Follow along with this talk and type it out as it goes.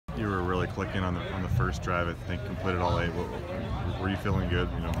you were really clicking on the first drive. I think completed all 8. Were you feeling good?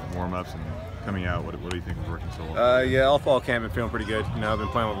 You know, warm-ups and coming out. What do you think was working so well? Yeah, all fall camp been feeling pretty good. You know, I've been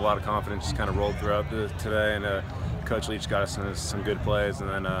playing with a lot of confidence. Just kind of rolled throughout today, and Coach Leach got us into some good plays, and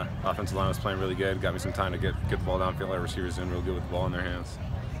then offensive line was playing really good. Got me some time to get the ball downfield. Our receivers doing real good with the ball in their hands.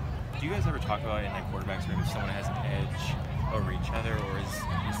 Do you guys ever talk about in that quarterback's room if someone has an edge over each other, or is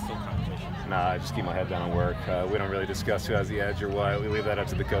it still competition? Nah, I just keep my head down and work. We don't really discuss who has the edge or what. We leave that up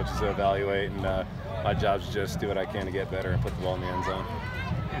to the coaches to evaluate, and my job is just do what I can to get better and put the ball in the end zone.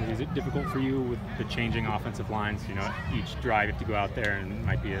 And is it difficult for you with the changing offensive lines? You know, each drive you have to go out there and it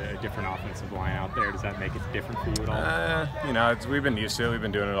might be a different offensive line out there. Does that make it different for you at all? You know, we've been used to it. We've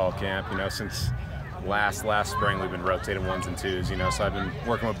been doing it all camp. You know, since last spring we've been rotating 1s and 2s. You know, so I've been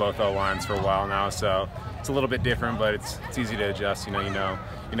working with both O lines for a while now. So it's a little bit different, but it's easy to adjust. You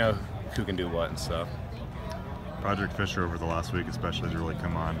know who can do what and stuff. Roderick Fisher over the last week especially has really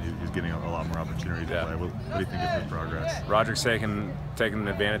come on. He's getting a lot more opportunity to play. What do you think of his progress? Roderick's taking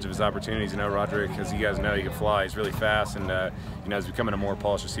advantage of his opportunities. You know, Roderick, as you guys know, he can fly. He's really fast, and you know, he's becoming a more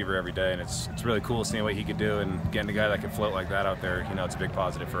polished receiver every day. And it's really cool seeing what he could do, and getting a guy that can float like that out there. You know, it's a big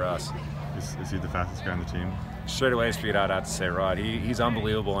positive for us. Is he the fastest guy on the team? Straight away, figured out to say Rod. He's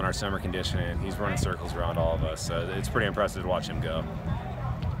unbelievable in our summer conditioning. He's running circles around all of us. So it's pretty impressive to watch him go.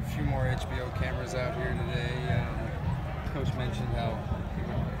 A few more HBO cameras out here today. Coach mentioned how he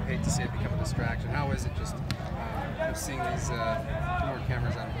would hate to see it become a distraction. How is it just seeing these more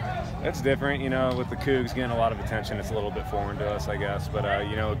cameras out of practice? It's different, you know, with the Cougs getting a lot of attention. It's a little bit foreign to us, I guess. But,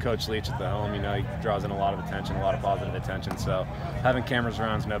 you know, with Coach Leach at the helm, you know, he draws in a lot of attention, a lot of positive attention. So having cameras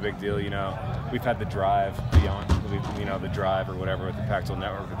around is no big deal, you know. We've had the drive beyond, you know, the drive or whatever with the Pac-12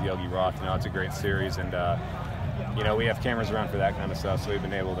 Network with Yogi Roth. You know, it's a great series, and you know, we have cameras around for that kind of stuff, so we've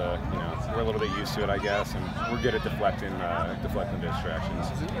been able to, you know, we're a little bit used to it, I guess, and we're good at deflecting distractions.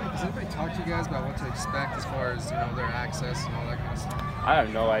 Does anybody talk to you guys about what to expect as far as, you know, their access and all that kind of stuff? I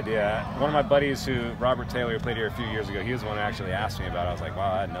have no idea. One of my buddies, Robert Taylor, who played here a few years ago, he was the one who actually asked me about it. I was like,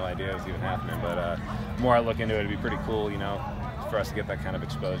 wow, I had no idea it was even happening. But the more I look into it, it'd be pretty cool, you know, for us to get that kind of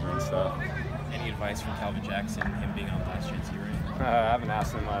exposure and stuff. Any advice from Calvin Jackson, him being on Last Chance U, right? I haven't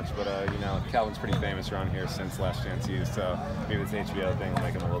asked him much, but you know, Calvin's pretty famous around here since Last Chance U, so maybe this HBO thing will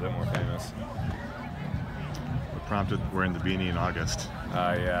make him a little bit more famous. What prompted wearing the beanie in August?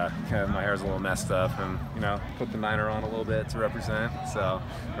 Yeah, my hair's a little messed up, and you know, put the Niner on a little bit to represent. So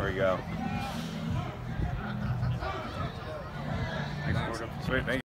there we go. Thanks. Sweet, thank you.